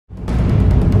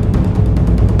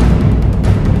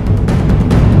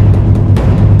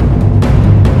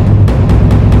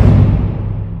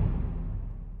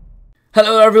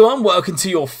Hello everyone, welcome to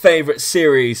your favourite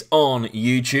series on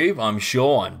YouTube. I'm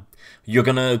sure you're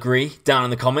going to agree down in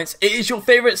the comments. It is your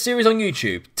favourite series on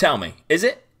YouTube. Tell me, is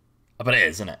it? I bet it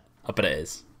is, isn't it? I bet it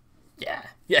is. Yeah,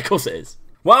 of course it is.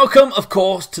 Welcome, of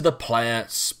course, to the Player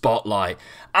Spotlight.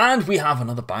 And we have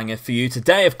another banger for you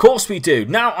today. Of course we do.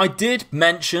 Now, I did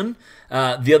mention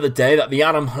the other day that the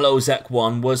Adam Hlozek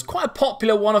one was quite a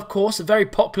popular one, of course. A very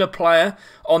popular player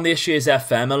on this year's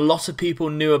FM. A lot of people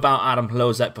knew about Adam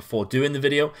Hlozek before doing the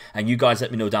video. And you guys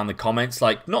let me know down in the comments.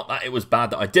 Like, not that it was bad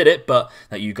that I did it, but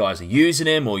that you guys are using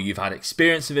him or you've had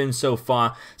experience of him so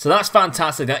far. So that's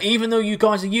fantastic. That even though you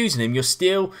guys are using him, you're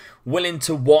still willing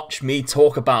to watch me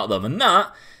talk about them. And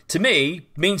that, to me,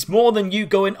 means more than you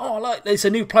going, oh, like, there's a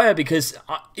new player, because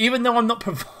even though I'm not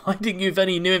providing you with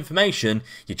any new information,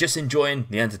 you're just enjoying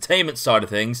the entertainment side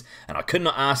of things, and I could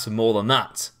not ask for more than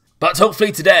that. But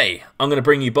hopefully today, I'm going to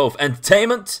bring you both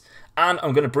entertainment, and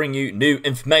I'm going to bring you new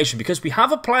information, because we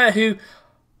have a player who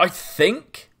I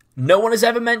think no one has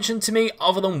ever mentioned to me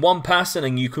other than one person,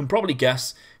 and you can probably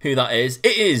guess who that is.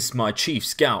 It is my chief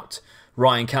scout,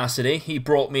 Ryan Cassidy. He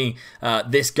brought me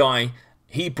this guy.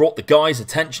 He brought the guy's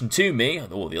attention to me,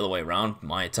 or the other way around,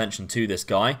 my attention to this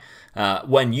guy,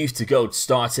 when Youth to Go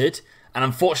started. And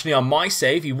unfortunately on my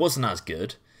save, he wasn't as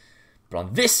good. But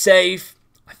on this save,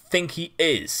 I think he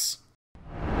is.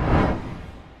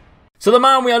 So the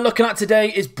man we are looking at today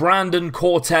is Brandon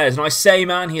Cortez. And I say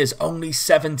man, he is only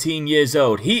 17 years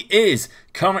old. He is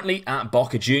currently at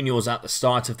Boca Juniors at the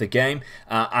start of the game.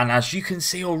 And as you can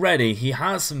see already, he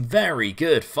has some very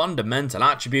good fundamental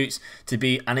attributes to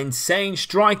be an insane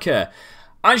striker.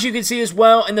 As you can see as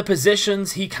well, in the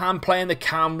positions, he can play in the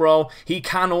cam role. He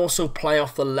can also play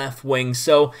off the left wing.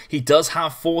 So he does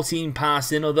have 14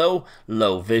 passing, although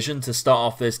low vision to start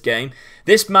off this game.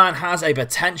 This man has a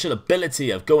potential ability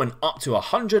of going up to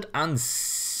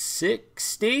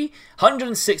 160.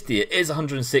 160, it is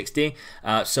 160.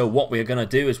 So what we're going to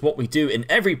do is what we do in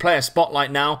every player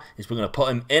spotlight now is we're going to put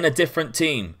him in a different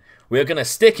team. We're going to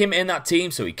stick him in that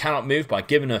team so he cannot move by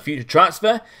giving him a future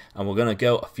transfer. And we're going to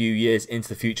go a few years into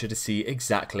the future to see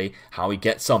exactly how he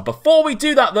gets on. Before we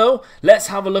do that though, let's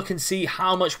have a look and see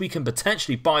how much we can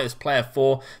potentially buy this player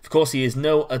for. Of course, he is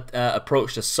no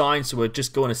approach to sign, so we're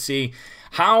just going to see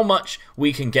how much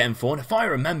we can get him for. And if I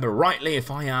remember rightly, if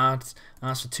I asked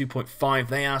for 2.5,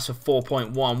 they asked for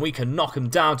 4.1. We can knock him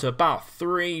down to about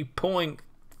 3.4.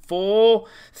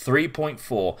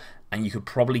 3.4. And you could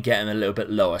probably get him a little bit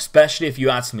lower, especially if you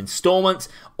add some installments,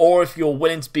 or if you're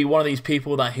willing to be one of these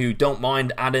people who don't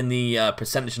mind adding the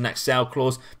percentage of next sale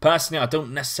clause. Personally, I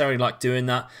don't necessarily like doing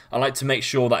that. I like to make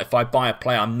sure that if I buy a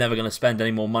player, I'm never going to spend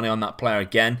any more money on that player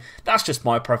again. That's just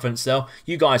my preference though.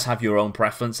 You guys have your own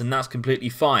preference, and that's completely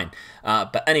fine.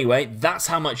 But anyway, that's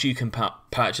how much you can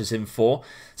purchase him for.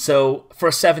 So for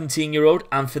a 17-year-old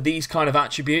and for these kind of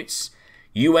attributes,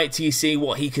 you wait till you see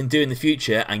what he can do in the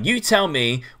future, and you tell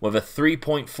me whether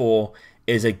 3.4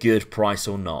 is a good price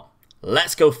or not.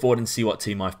 Let's go forward and see what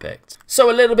team I've picked. So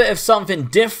a little bit of something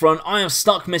different. I have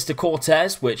stuck Mr.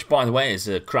 Cortez, which by the way is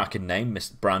a cracking name,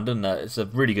 Mr. Brandon. It's a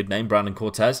really good name, Brandon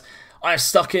Cortez. I have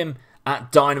stuck him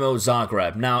at Dynamo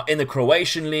Zagreb. Now, in the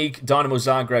Croatian league, Dynamo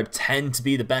Zagreb tend to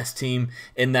be the best team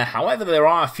in there. However, there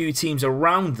are a few teams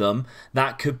around them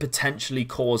that could potentially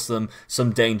cause them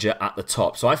some danger at the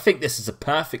top. So I think this is a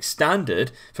perfect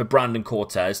standard for Brandon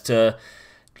Cortez to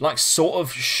sort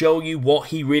of show you what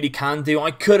he really can do.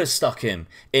 I could have stuck him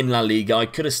in La Liga. I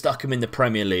could have stuck him in the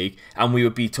Premier League, and we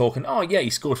would be talking, oh yeah, he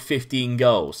scored 15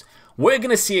 goals. We're going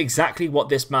to see exactly what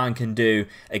this man can do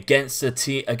against a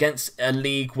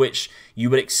league which you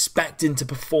would expect him to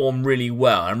perform really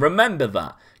well. And remember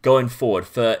that going forward,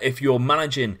 for if you're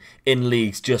managing in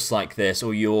leagues just like this,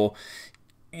 or you're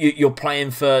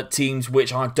playing for teams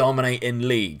which are dominating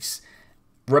leagues,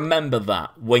 remember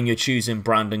that when you're choosing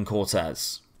Brandon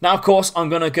Cortez. Now, of course, I'm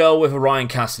going to go with a Ryan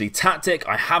Cassidy tactic.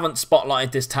 I haven't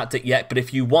spotlighted this tactic yet, but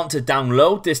if you want to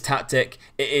download this tactic,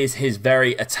 it is his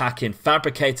very attacking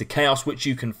Fabricator Chaos, which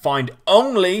you can find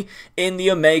only in the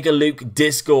Omega Luke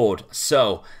Discord.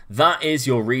 So, that is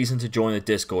your reason to join the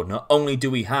Discord. Not only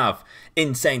do we have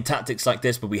insane tactics like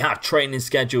this, but we have training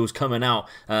schedules coming out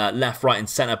left, right, and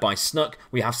center by Snook.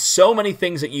 We have so many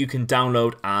things that you can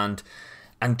download and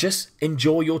just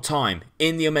enjoy your time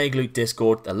in the Omega Loot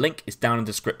Discord. The link is down in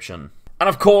the description. And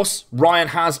of course, Ryan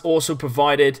has also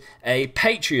provided a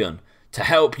Patreon to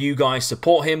help you guys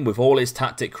support him with all his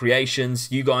tactic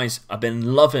creations. You guys have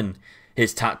been loving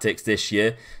his tactics this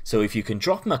year, so if you can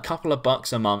drop him a couple of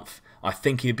bucks a month, I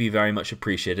think he'd be very much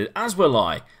appreciated, as will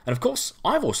I. And of course,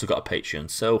 I've also got a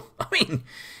Patreon, so, I mean,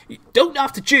 you don't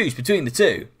have to choose between the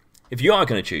two. If you are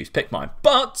going to choose, pick mine.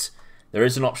 But there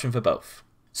is an option for both.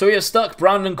 So we have stuck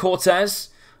Brandon Cortez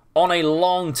on a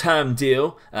long-term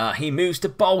deal. He moves to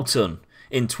Bolton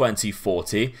in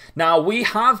 2040. Now, we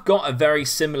have got a very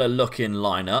similar looking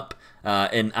lineup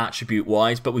in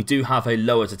attribute-wise, but we do have a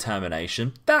lower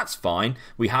determination. That's fine.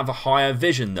 We have a higher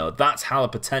vision, though. That's how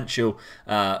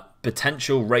the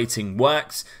potential rating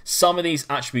works. Some of these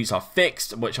attributes are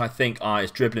fixed, which I think are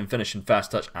his dribbling, finishing,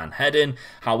 first touch, and heading.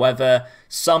 However,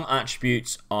 some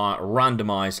attributes are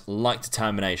randomized, like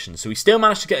determination. So we still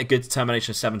managed to get a good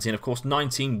determination of 17. Of course,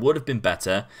 19 would have been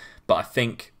better, but I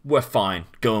think we're fine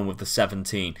going with the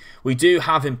 17. We do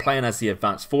have him playing as the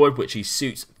advanced forward, which he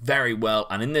suits very well.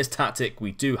 And in this tactic,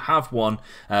 we do have one.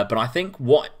 But I think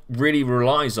what really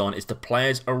relies on is the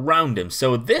players around him.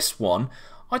 So this one,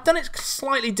 I've done it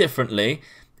slightly differently.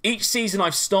 Each season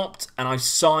I've stopped and I've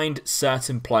signed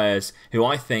certain players who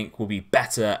I think will be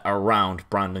better around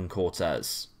Brandon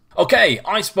Cortez. Okay,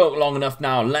 I spoke long enough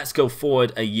now. Let's go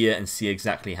forward a year and see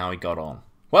exactly how he got on.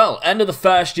 Well, end of the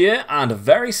first year and a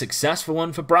very successful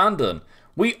one for Brandon.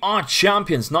 We are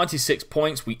champions, 96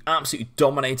 points. We absolutely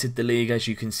dominated the league, as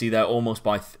you can see there, almost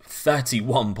by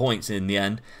 31 points in the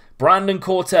end. Brandon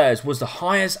Cortez was the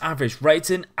highest average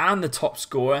rating and the top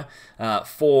scorer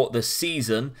for the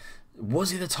season.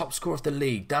 Was he the top scorer of the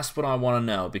league? That's what I want to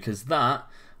know, because that,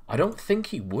 I don't think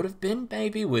he would have been,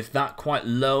 maybe, with that quite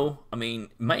low. I mean,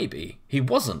 maybe. He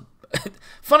wasn't.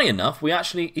 Funny enough,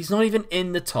 he's not even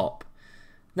in the top.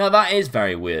 Now, that is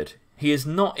very weird. He is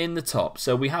not in the top.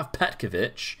 So we have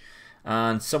Petkovic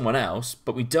and someone else,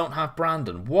 but we don't have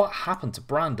Brandon. What happened to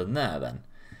Brandon there, then?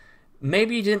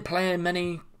 Maybe he didn't play in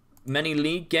many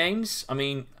league games. I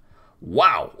mean,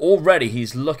 wow. Already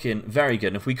he's looking very good.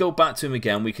 And if we go back to him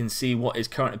again, we can see what his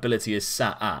current ability is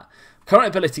sat at. Current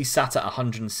ability sat at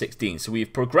 116. So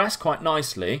we've progressed quite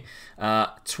nicely.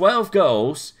 12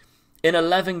 goals in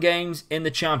 11 games in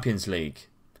the Champions League.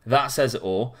 That says it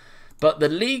all. But the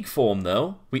league form,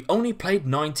 though, we only played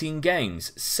 19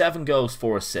 games, 7 goals,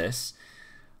 4 assists.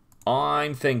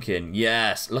 I'm thinking,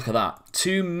 yes, look at that.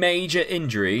 2 major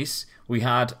injuries. We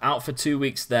had out for 2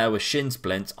 weeks there with shin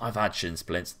splints. I've had shin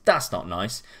splints. That's not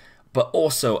nice. But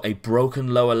also a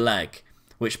broken lower leg,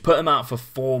 which put him out for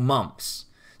 4 months.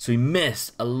 So he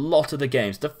missed a lot of the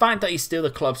games. The fact that he's still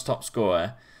the club's top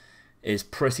scorer is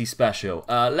pretty special.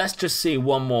 Let's just see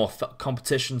one more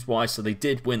competitions-wise. So they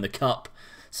did win the cup.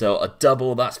 So a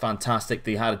double, that's fantastic.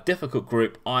 They had a difficult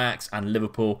group, Ajax and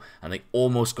Liverpool, and they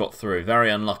almost got through. Very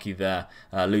unlucky there,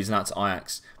 losing out to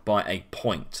Ajax by a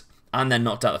point. And then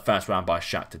knocked out the first round by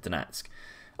Shakhtar Donetsk.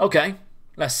 Okay,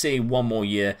 let's see one more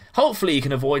year. Hopefully you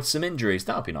can avoid some injuries.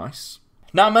 That would be nice.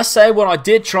 Now, I must say, what I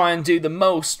did try and do the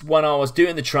most when I was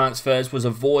doing the transfers was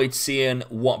avoid seeing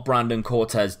what Brandon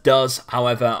Cortez does.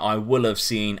 However, I will have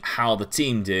seen how the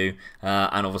team do,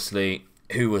 and obviously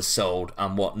who was sold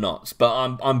and whatnot.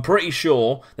 But I'm pretty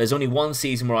sure there's only one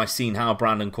season where I've seen how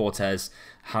Brandon Cortez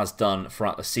has done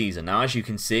throughout the season. Now, as you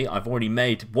can see, I've already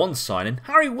made one signing,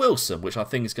 Harry Wilson, which I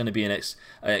think is going to be an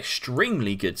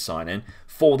extremely good signing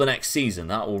for the next season.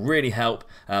 That will really help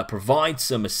provide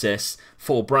some assists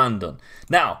for Brandon.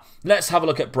 Now, let's have a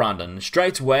look at Brandon.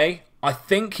 Straight away, I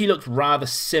think he looked rather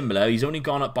similar. He's only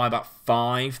gone up by about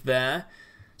 5 there.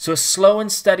 So a slow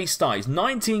and steady start. He's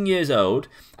 19 years old,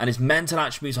 and his mental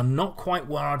attributes are not quite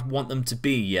where I'd want them to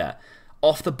be yet.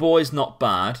 Off the ball is not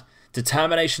bad.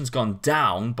 Determination's gone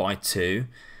down by 2.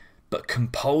 But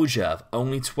composure of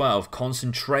only 12.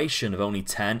 Concentration of only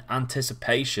 10.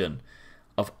 Anticipation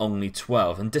of only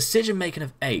 12. And decision making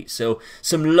of 8. So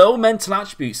some low mental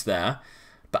attributes there.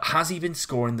 But has he been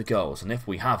scoring the goals? And if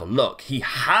we have a look, he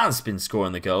has been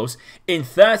scoring the goals. In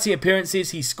 30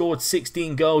 appearances, he scored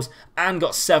 16 goals and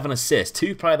got 7 assists.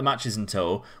 2 player of the matches in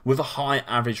total with a high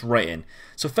average rating.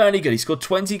 So fairly good. He scored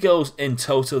 20 goals in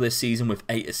total this season with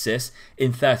 8 assists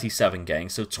in 37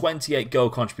 games. So 28 goal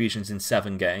contributions in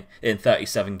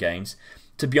 37 games.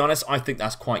 To be honest, I think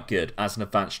that's quite good as an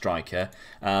advanced striker.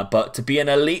 But to be an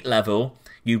elite level,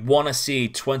 you want to see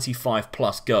 25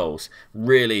 plus goals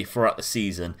really throughout the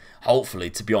season. Hopefully,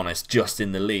 to be honest, just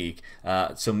in the league.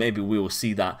 So maybe we will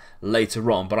see that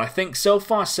later on. But I think so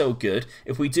far so good.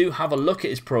 If we do have a look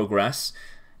at his progress,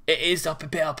 it is a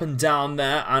bit up and down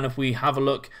there. And if we have a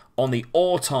look on the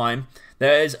all-time,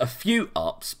 there's a few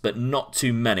ups, but not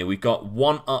too many. We've got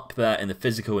 1 up there in the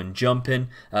physical and jumping.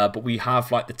 But we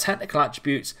have like the technical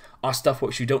attributes are stuff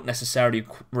which you don't necessarily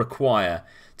require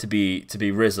to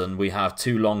be risen. We have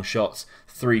 2 long shots,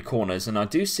 3 corners, and I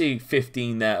do see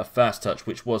 15 there of first touch,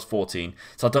 which was 14,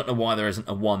 so I don't know why there isn't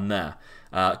a 1 there.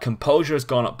 Composure has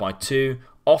gone up by 2,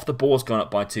 off the ball's gone up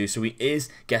by 2, so he is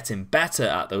getting better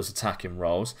at those attacking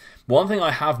roles. One thing I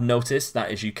have noticed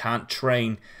that is you can't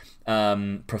train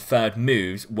preferred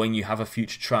moves when you have a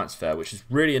future transfer, which is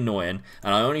really annoying,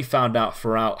 and I only found out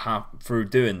through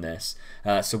doing this.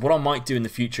 So what I might do in the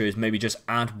future is maybe just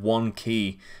add one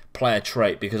key player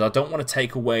trait, because I don't want to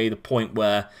take away the point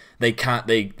where they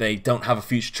don't have a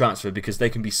future transfer, because they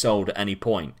can be sold at any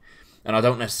point, and I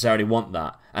don't necessarily want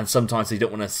that. And sometimes they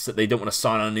don't want to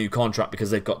sign on a new contract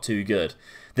because they've got too good.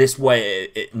 This way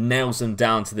it nails them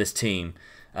down to this team,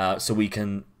 so we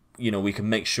can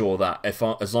make sure that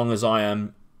as long as I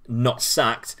am not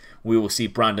sacked, we will see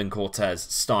Brandon Cortez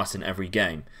starting every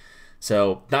game.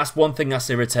 So that's one thing that's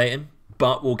irritating,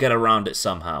 but we'll get around it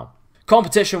somehow.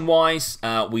 Competition-wise,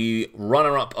 we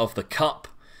runner-up of the Cup,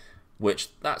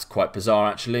 which that's quite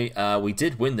bizarre actually. We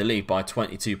did win the league by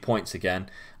 22 points again,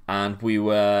 and we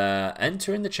were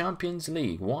entering the Champions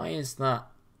League. Why is that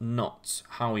not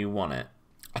how we won it?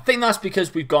 I think that's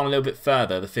because we've gone a little bit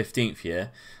further, the 15th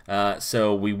year,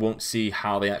 so we won't see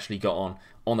how they actually got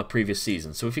on the previous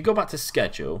season. So if you go back to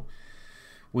schedule,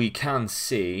 we can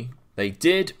see they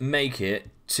did make it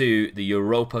to the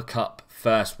Europa Cup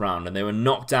first round, and they were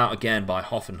knocked out again by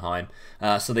Hoffenheim.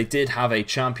 So they did have a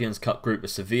Champions Cup group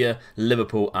with Sevilla,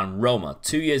 Liverpool and Roma,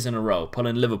 2 years in a row,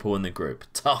 pulling Liverpool in the group.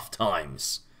 Tough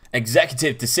times.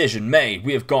 Executive decision made.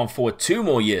 We have gone forward 2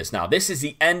 more years now. This is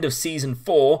the end of season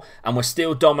 4 and we're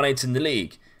still dominating the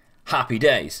league. Happy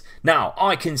days. Now,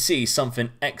 I can see something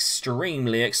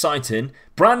extremely exciting.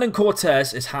 Brandon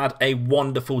Cortez has had a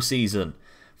wonderful season.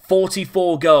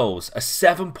 44 goals, a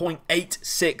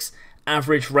 7.86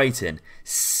 average rating.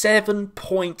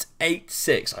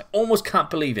 7.86. I almost can't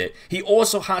believe it. He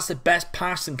also has the best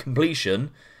pass and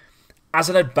completion as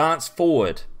an advanced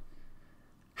forward.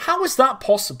 How is that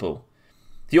possible?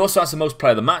 He also has the most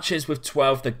player of the matches with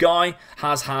 12. The guy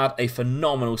has had a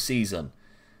phenomenal season.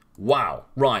 Wow.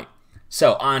 Right.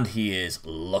 So, and he is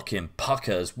looking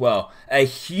pucker as well. A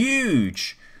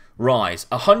huge rise.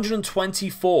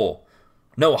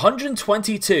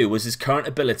 122 was his current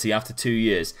ability after 2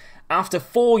 years. After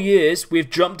 4 years,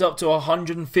 we've jumped up to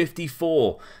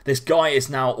 154. This guy is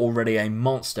now already a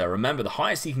monster. Remember, the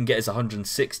highest he can get is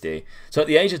 160. So at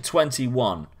the age of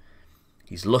 21...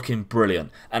 he's looking brilliant.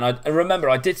 And remember,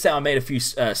 I did say I made a few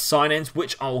sign-ins,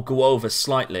 which I'll go over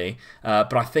slightly.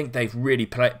 But I think they've really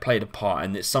played a part.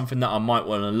 And it's something that I might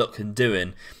want to look at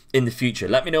doing in the future.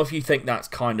 Let me know if you think that's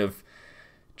kind of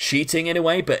cheating in a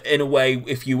way. But in a way,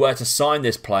 if you were to sign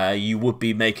this player, you would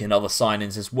be making other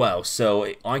sign-ins as well.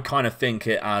 So I kind of think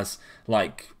it as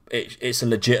like it's a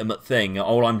legitimate thing.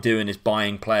 All I'm doing is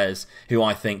buying players who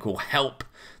I think will help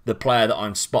the player that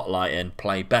I'm spotlighting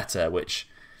play better, which...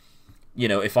 you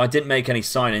know, if I didn't make any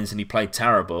sign-ins and he played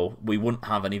terrible, we wouldn't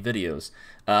have any videos.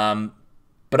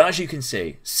 But as you can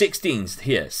see, 16's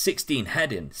here, 16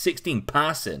 heading, 16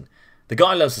 passing. The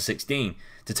guy loves the 16.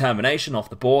 Determination off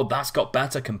the board, that's got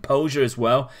better. Composure as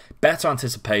well, better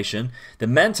anticipation. The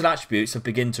mental attributes have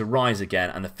begun to rise again,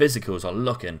 and the physicals are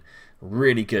looking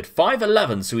really good.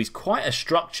 5'11", so he's quite a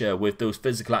structure with those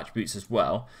physical attributes as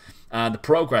well. The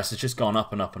progress has just gone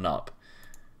up and up and up.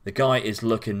 The guy is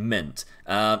looking mint.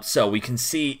 So we can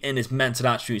see in his mental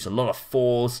attributes a lot of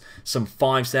 4s, some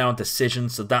 5s there on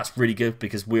decisions. So that's really good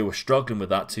because we were struggling with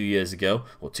that 2 years ago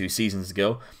or 2 seasons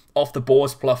ago. Off the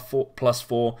boards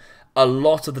 +4. A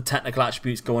lot of the technical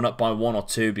attributes going up by 1 or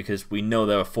 2 because we know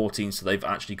there are 14, so they've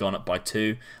actually gone up by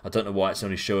 2. I don't know why it's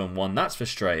only showing 1. That's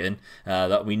frustrating.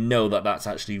 That we know that that's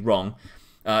actually wrong.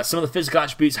 Some of the physical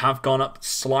attributes have gone up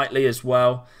slightly as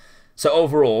well. So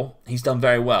overall, he's done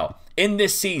very well. In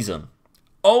this season,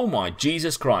 oh my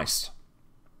Jesus Christ.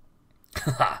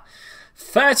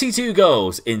 32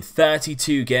 goals in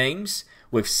 32 games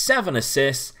with 7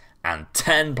 assists and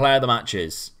 10 player of the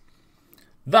matches.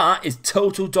 That is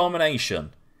total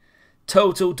domination.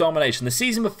 Total domination. The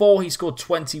season before, he scored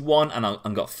 21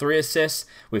 and got 3 assists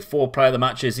with 4 player of the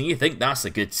matches. And you think that's a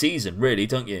good season, really,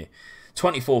 don't you?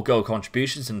 24 goal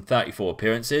contributions and 34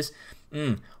 appearances.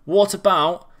 What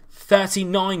about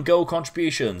 39 goal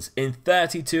contributions in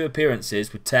 32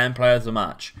 appearances with 10 players of the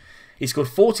match? He scored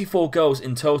 44 goals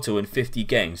in total in 50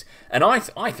 games. And I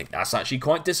think that's actually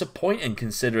quite disappointing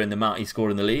considering the amount he scored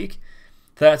in the league.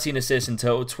 13 assists in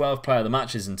total, 12 player of the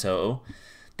matches in total.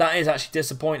 That is actually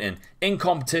disappointing. In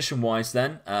competition-wise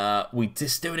then, we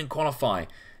still didn't qualify.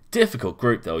 Difficult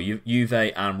group though, Juve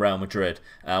and Real Madrid.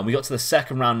 We got to the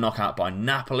second round knockout by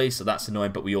Napoli, so that's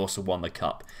annoying, but we also won the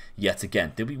cup yet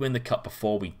again. Did we win the cup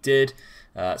before? We did.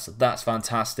 So that's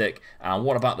fantastic. And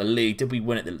what about the league? Did we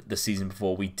win it the season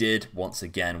before? We did once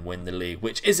again win the league,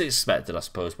 which is expected, I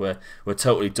suppose. We're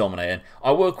totally dominating.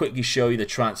 I will quickly show you the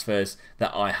transfers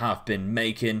that I have been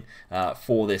making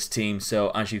for this team. So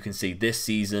as you can see, this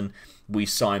season We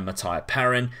signed Matteo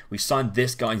Perrin. We signed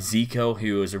this guy Zico,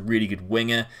 who is a really good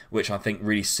winger, which I think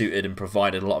really suited and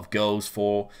provided a lot of goals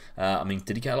for. I mean,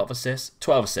 did he get a lot of assists?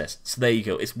 12 assists. So there you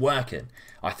go. It's working.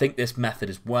 I think this method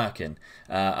is working.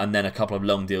 And then a couple of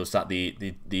long deals that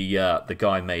the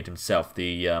guy made himself.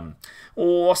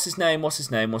 What's his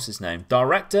name?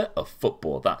 Director of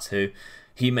football. That's who.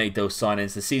 He made those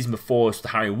signings. The season before was the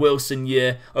Harry Wilson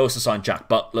year. I also signed Jack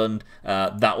Butland.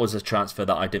 That was a transfer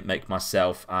that I didn't make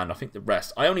myself. And I think the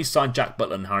rest. I only signed Jack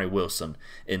Butland and Harry Wilson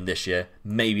in this year.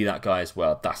 Maybe that guy as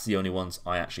well. That's the only ones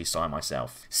I actually signed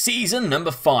myself. Season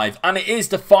number 5. And it is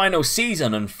the final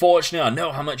season. Unfortunately, I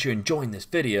know how much you're enjoying this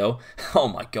video. Oh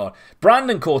my god.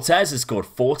 Brandon Cortez has scored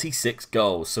 46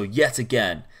 goals. So yet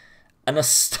again, an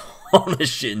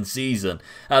astonishing season.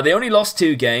 They only lost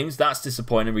 2 games. That's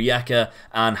disappointing. Rijeka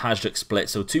and Hajduk split.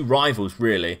 So 2 rivals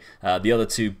really. The other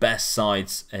 2 best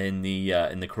sides in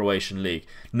the Croatian league.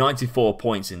 94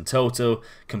 points in total.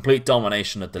 Complete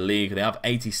domination of the league. They have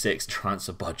 86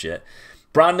 transfer budget.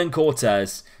 Brandon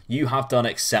Cortez, you have done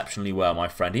exceptionally well, my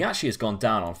friend. He actually has gone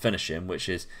down on finishing, which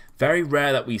is very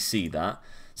rare that we see that.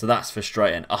 So that's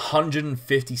frustrating.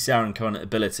 157 current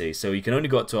ability, so you can only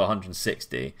go up to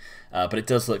 160. But it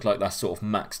does look like that's sort of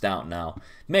maxed out now.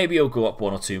 Maybe he'll go up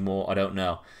 1 or 2 more, I don't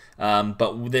know.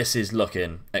 But this is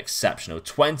looking exceptional.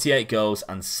 28 goals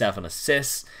and 7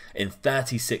 assists in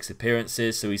 36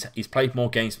 appearances. So he's played more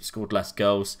games but scored less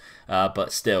goals.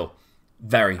 But still,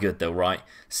 very good though, right?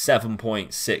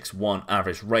 7.61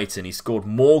 average rating. He scored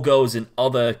more goals in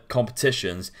other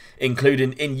competitions,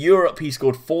 including in Europe. He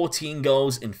scored 14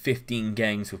 goals in 15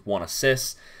 games with 1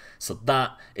 assist. So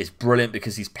that is brilliant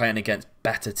because he's playing against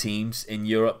better teams in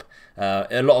Europe.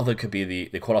 A lot of them could be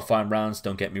the qualifying rounds,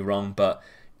 don't get me wrong, but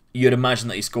you'd imagine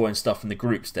that he's scoring stuff in the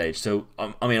group stage. So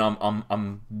I mean,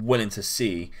 I'm willing to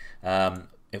see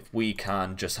if we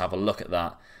can just have a look at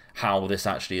that, how this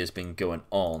actually has been going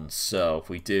on. So if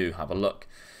we do have a look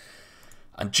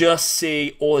and just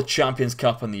see all the Champions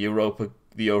Cup and the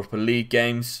Europa League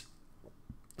games.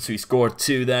 So he scored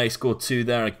 2 there, he scored 2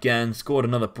 there again, scored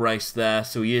another brace there.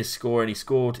 So he is scoring. He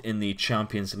scored in the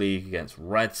Champions League against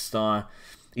Red Star.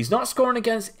 He's not scoring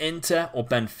against Inter or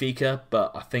Benfica,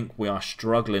 but I think we are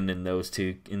struggling in those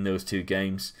two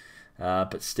games.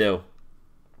 But still,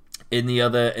 in the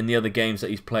other games that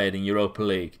he's played in Europa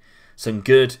League, some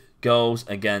good goals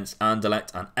against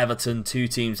Anderlecht and Everton, 2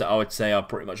 teams that I would say are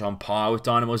pretty much on par with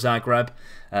Dynamo Zagreb.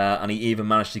 And he even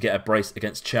managed to get a brace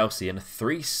against Chelsea in a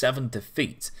 3-7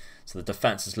 defeat. So the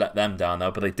defence has let them down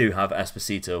though, but they do have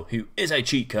Esposito, who is a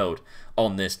cheat code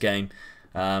on this game.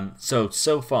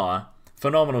 So far,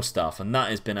 phenomenal stuff, and that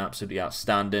has been absolutely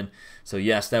outstanding. So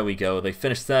yes, there we go. They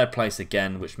finished 3rd place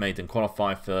again, which made them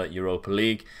qualify for Europa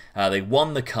League. They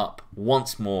won the cup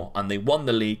once more, and they won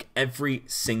the league every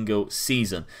single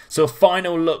season. So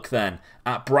final look then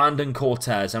at Brandon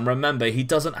Cortez, and remember, he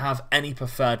doesn't have any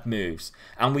preferred moves,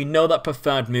 and we know that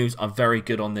preferred moves are very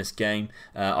good on this game.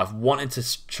 I've wanted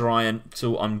to try and,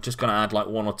 so I'm just going to add like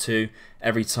 1 or 2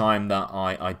 every time that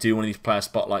I do one of these player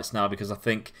spotlights now, because I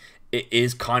think it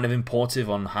is kind of important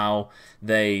on how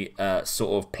they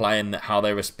sort of play and how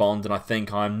they respond. And I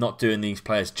think I'm not doing these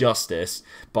players justice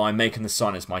by making the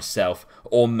signings myself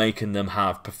or making them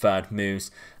have preferred moves.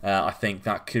 I think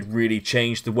that could really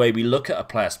change the way we look at a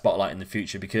player spotlight in the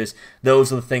future, because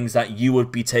those are the things that you would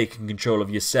be taking control of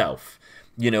yourself.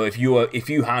 You know, if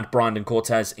you had Brandon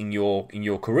Cortez in your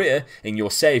career, in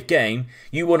your save game,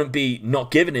 you wouldn't be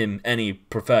not giving him any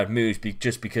preferred moves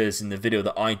just because in the video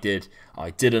that I did, I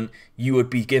didn't. You would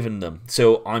be giving them.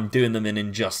 So I'm doing them in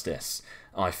injustice,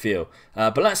 I feel.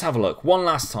 But let's have a look one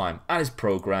last time at his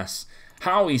progress,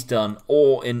 how he's done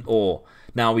all in all.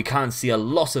 Now, we can see a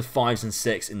lot of 5s and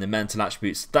 6 in the mental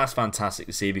attributes. That's fantastic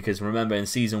to see, because remember in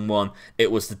Season 1,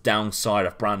 it was the downside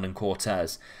of Brandon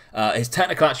Cortez. His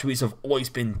technical attributes have always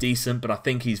been decent, but I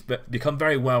think he's become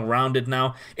very well-rounded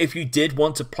now. If you did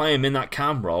want to play him in that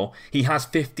cam role, he has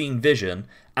 15 vision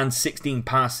and 16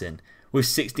 passing, with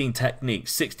 16 technique,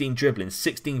 16 dribbling,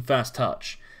 16 first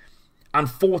touch, and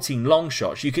 14 long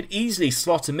shots. You could easily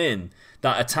slot him in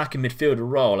that attacking midfielder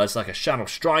role as like a shadow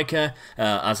striker,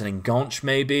 as an enganche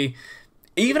maybe.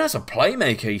 Even as a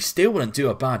playmaker, he still wouldn't do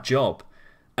a bad job.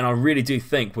 And I really do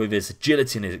think with his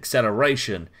agility and his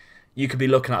acceleration, you could be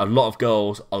looking at a lot of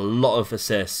goals, a lot of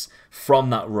assists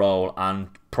from that role, and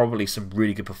probably some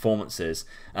really good performances.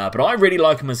 But I really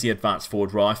like him as the advanced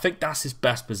forward role. I think that's his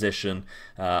best position,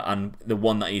 and the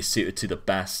one that he's suited to the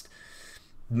best.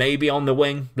 maybe on the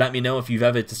wing. Let me know if you've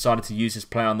ever decided to use this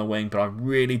player on the wing, but I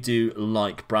really do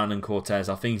like Brandon Cortez.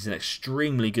 I think he's an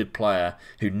extremely good player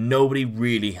who nobody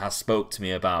really has spoke to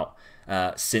me about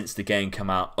since the game came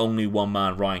out. Only one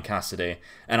man, Ryan Cassidy.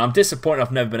 And I'm disappointed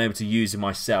I've never been able to use him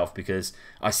myself because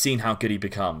I've seen how good he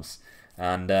becomes.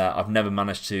 And I've never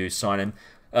managed to sign him.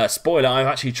 Spoiler, I've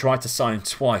actually tried to sign him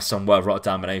twice on World Rock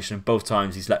Domination. Both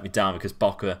times he's let me down because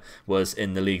Boca was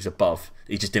in the leagues above.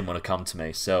 He just didn't want to come to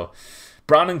me. So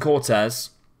Brandon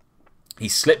Cortez, he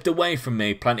slipped away from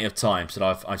me plenty of times, and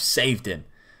I've saved him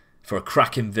for a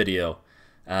cracking video,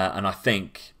 and I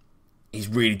think he's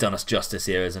really done us justice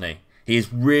here, isn't he? He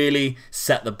has really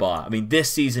set the bar. I mean,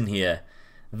 this season here,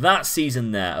 that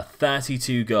season there, are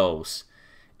 32 goals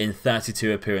in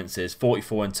 32 appearances,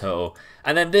 44 in total,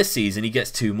 and then this season he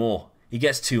gets 2 more. He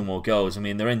gets 2 more goals. I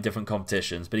mean, they're in different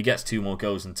competitions, but he gets 2 more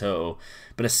goals in total.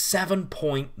 But a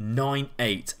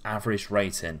 7.98 average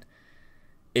rating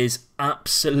is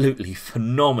absolutely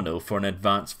phenomenal for an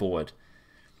advanced forward.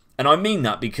 And I mean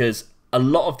that because a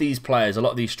lot of these players, a lot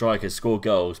of these strikers score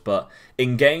goals, but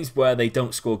in games where they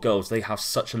don't score goals, they have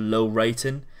such a low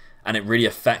rating, and it really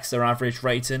affects their average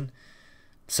rating.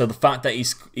 So the fact that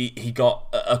he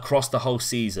got across the whole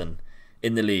season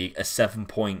in the league a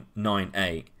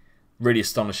 7.98 really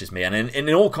astonishes me. And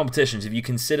in all competitions, if you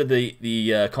consider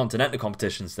the continental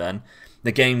competitions, then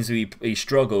the games he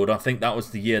struggled, I think that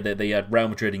was the year that they had Real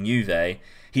Madrid and Juve,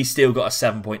 he still got a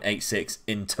 7.86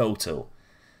 in total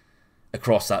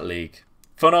across that league.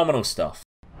 Phenomenal stuff.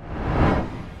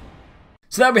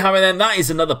 So there we have it then. That is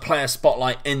another player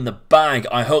spotlight in the bag.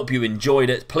 I hope you enjoyed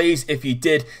it. Please, if you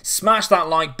did, smash that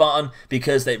like button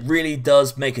because it really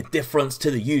does make a difference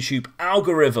to the YouTube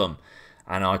algorithm.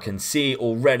 And I can see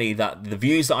already that the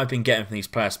views that I've been getting from these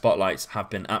player spotlights have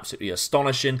been absolutely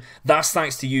astonishing. That's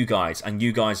thanks to you guys and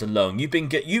you guys alone. You've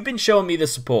been showing me the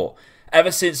support.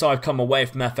 Ever since I've come away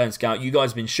from FN Scout, you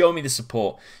guys have been showing me the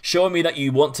support, showing me that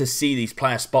you want to see these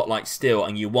player spotlights still,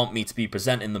 and you want me to be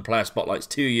presenting the player spotlights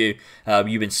to you.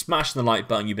 You've been smashing the like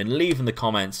button, you've been leaving the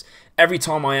comments. Every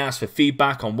time I ask for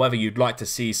feedback on whether you'd like to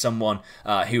see someone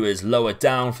who is lower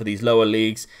down for these lower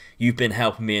leagues, you've been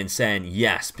helping me and saying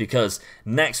yes, because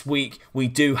next week we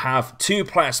do have 2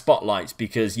 player spotlights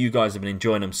because you guys have been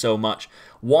enjoying them so much.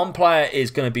 One player is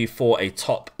going to be for a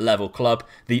top level club.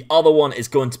 The other one is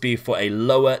going to be for a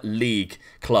lower league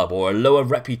club or a lower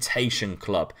reputation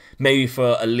club. Maybe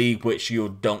for a league which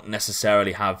you don't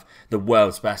necessarily have the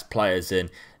world's best players in.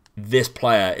 This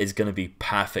player is going to be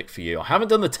perfect for you. I haven't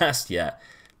done the test yet,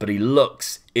 but he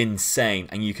looks insane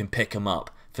and you can pick him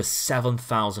up for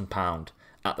 £7,000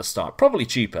 at the start. Probably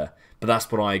cheaper, but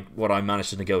that's what I managed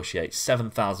to negotiate.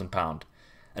 £7,000.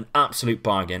 An absolute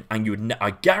bargain, and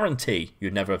I guarantee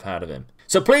you'd never have heard of him.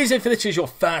 So please, if this is your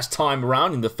first time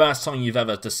around and the first time you've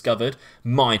ever discovered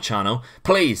my channel,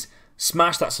 please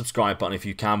smash that subscribe button if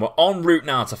you can. We're en route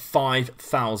now to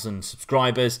 5,000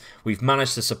 subscribers. We've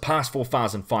managed to surpass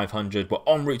 4,500. We're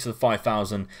en route to the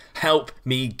 5,000. Help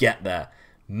me get there.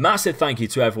 Massive thank you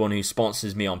to everyone who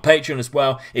sponsors me on Patreon as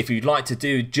well. If you'd like to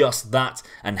do just that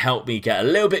and help me get a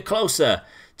little bit closer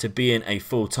to being a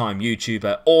full-time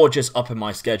YouTuber or just upping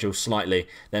my schedule slightly,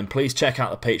 then please check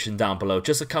out the Patreon down below.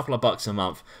 Just a couple of bucks a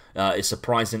month. It's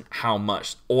surprising how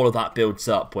much all of that builds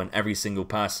up when every single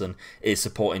person is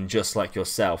supporting just like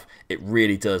yourself. It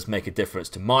really does make a difference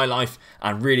to my life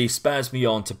and really spurs me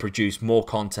on to produce more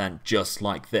content just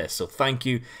like this. So thank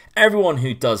you everyone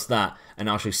who does that, and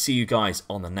I shall see you guys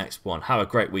on the next one. Have a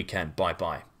great weekend. Bye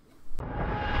bye.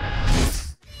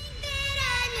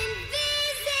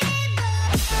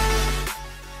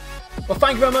 Well,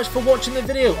 thank you very much for watching the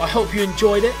video. I hope you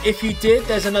enjoyed it. If you did,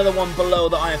 there's another one below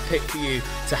that I have picked for you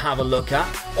to have a look at.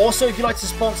 Also, if you'd like to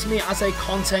sponsor me as a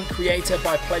content creator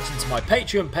by pledging to my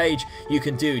Patreon page, you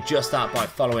can do just that by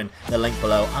following the link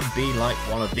below and be like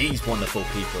one of these wonderful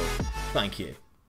people. Thank you.